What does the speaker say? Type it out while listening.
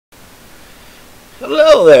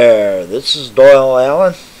Hello there, this is Doyle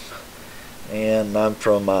Allen, and I'm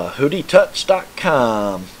from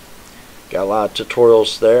HootyTuts.com. Got a lot of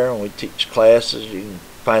tutorials there, and we teach classes. You can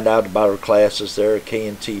find out about our classes there,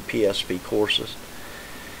 K&T PSP courses.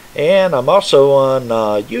 And I'm also on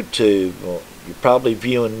YouTube. Well, you're probably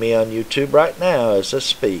viewing me on YouTube right now as I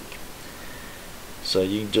speak. So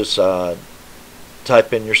you can just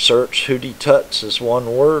type in your search, HootyTuts is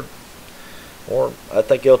one word. Or I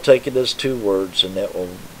think it'll take it as two words, and that will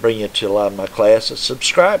bring you to a lot of my classes.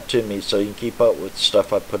 Subscribe to me so you can keep up with the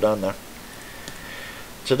stuff I put on there.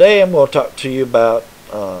 Today I'm going to talk to you about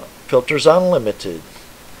Filters Unlimited.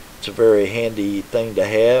 It's a very handy thing to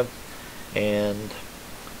have, and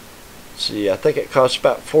see, I think it costs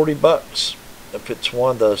about 40 bucks. If it's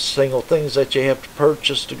one of the single things that you have to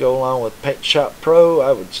purchase to go along with Paintshop Pro,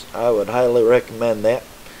 I would highly recommend that.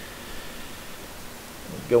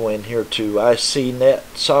 Go in here to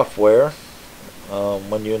ICNets software.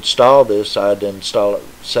 When you install this, I'd install it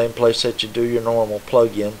the same place that you do your normal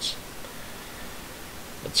plugins.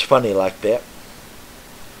 It's funny like that.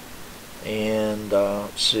 And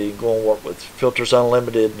let's see, go and work with Filters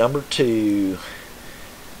Unlimited number 2.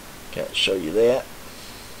 Can't show you that.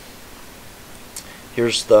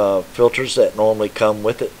 Here's the filters that normally come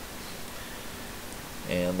with it.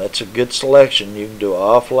 And that's a good selection. You can do an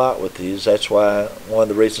awful lot with these. That's why one of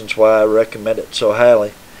the reasons why I recommend it so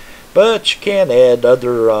highly. But you can add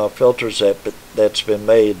other filters that's been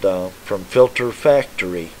made from Filter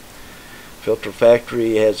Factory. Filter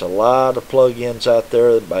Factory has a lot of plugins out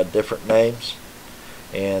there by different names,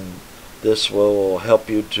 and this will help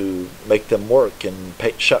you to make them work in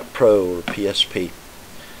Paintshop Pro or PSP.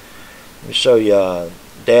 Let me show you a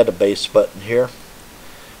database button here.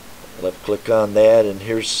 Left click on that, and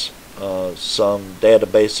here's some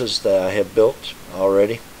databases that I have built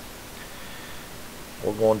already.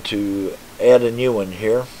 We're going to add a new one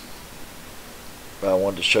here. I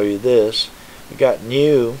wanted to show you this. We got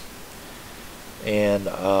new and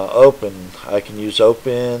open. I can use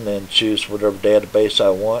open and choose whatever database I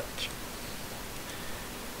want,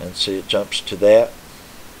 and see, it jumps to that.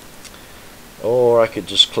 Or I could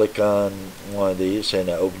just click on one of these and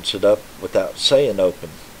it opens it up without saying open.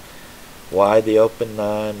 Why the open,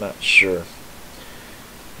 I'm not sure.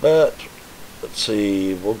 But let's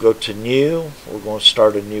see, we'll go to new. We're going to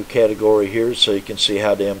start a new category here so you can see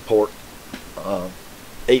how to import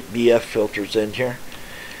 8BF filters in here.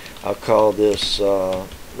 I'll call this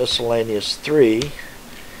miscellaneous 3,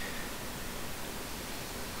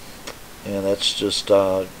 and that's just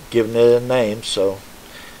giving it a name. So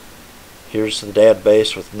here's the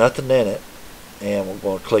database with nothing in it, and we're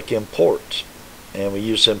going to click import, and we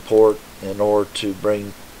use import in order to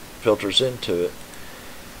bring filters into it.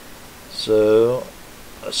 So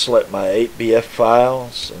I select my 8BF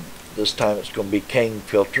files, and this time it's going to be King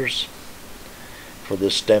filters for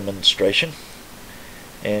this demonstration,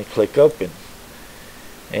 and click open,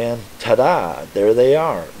 and ta-da, there they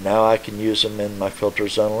are. Now I can use them in my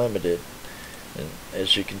Filters Unlimited, and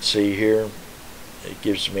as you can see here, it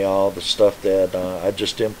gives me all the stuff that I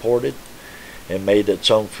just imported and made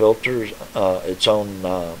its own filters, its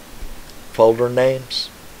own folder names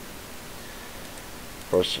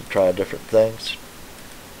for us to try different things.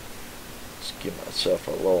 Let's give myself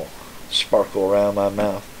a little sparkle around my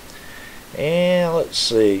mouth. And let's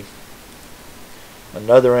see,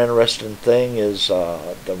 another interesting thing is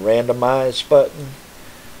the randomize button.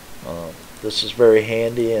 This is very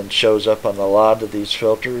handy and shows up on a lot of these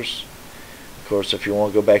filters. Of course, if you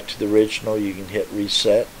want to go back to the original, you can hit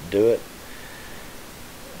reset and do it.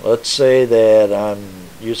 Let's say that I'm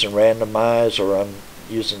using randomize, or I'm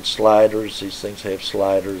using sliders. These things have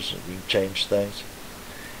sliders and you can change things.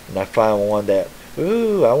 And I find one that,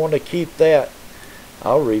 ooh, I want to keep that.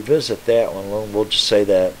 I'll revisit that one. We'll just say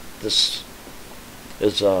that this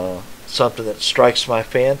is something that strikes my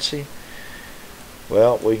fancy.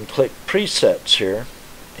 Well, we can click presets here,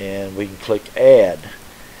 and we can click add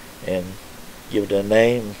and give it a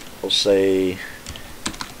name. We'll say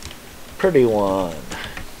pretty one,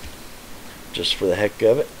 just for the heck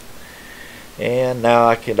of it. And now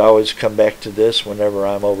I can always come back to this whenever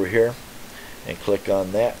I'm over here and click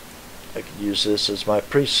on that. I can use this as my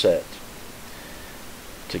preset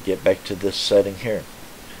to get back to this setting here.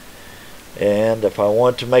 And if I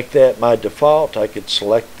want to make that my default, I could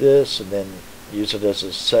select this and then use it as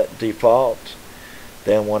a set default.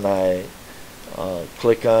 Then when I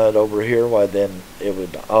click on it over here, why then it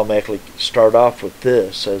would automatically start off with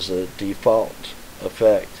this as a default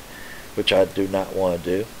effect, which I do not want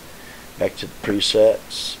to do. Back to the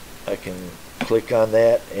presets, I can click on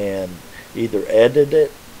that and either edit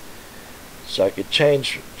it So I could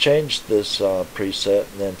change this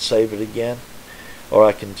preset and then save it again, or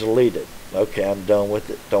I can delete it. Okay, I'm done with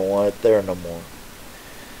it. Don't want it there no more.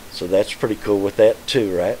 So that's pretty cool with that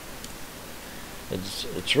too, right?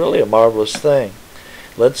 It's really a marvelous thing.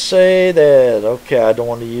 Let's say that, okay, I don't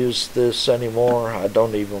want to use this anymore. I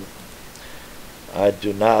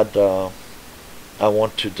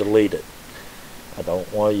want to delete it. I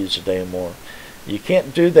don't want to use it anymore. You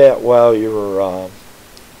can't do that while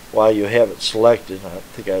you have it selected. I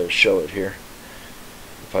think I'll show it here.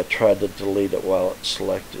 If I try to delete it while it's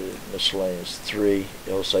selected, miscellaneous 3,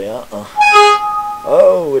 it'll say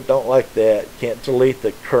oh, it don't like that. Can't delete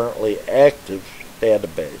the currently active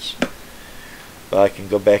database. But I can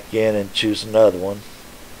go back in and choose another one,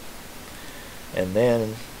 and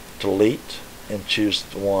then delete and choose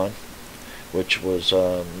the one which was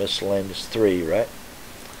miscellaneous 3, right?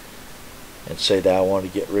 And say that I want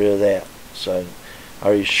to get rid of that. So,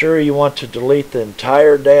 are you sure you want to delete the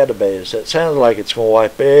entire database? That sounds like it's going to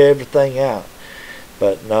wipe everything out,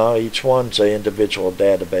 but no, each one's an individual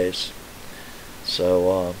database.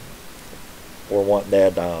 So we're wanting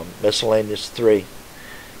that miscellaneous 3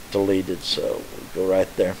 deleted, so we go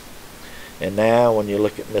right there. And now when you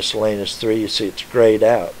look at miscellaneous 3, you see it's grayed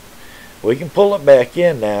out. We can pull it back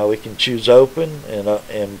in now. We can choose open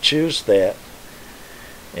and choose that,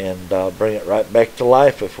 and bring it right back to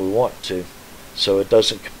life if we want to. So it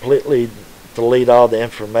doesn't completely delete all the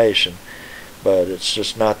information, but it's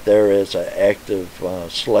just not there as an active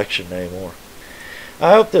selection anymore.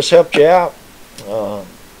 I hope this helped you out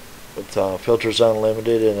with Filters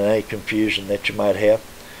Unlimited and any confusion that you might have.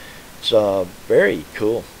 It's very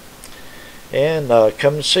cool. And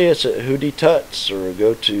come and see us at HootyTuts, or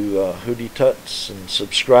go to HootyTuts and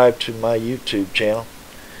subscribe to my YouTube channel.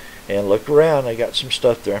 And look around, I got some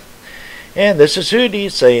stuff there. And this is Hooty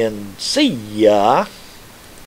saying, see ya.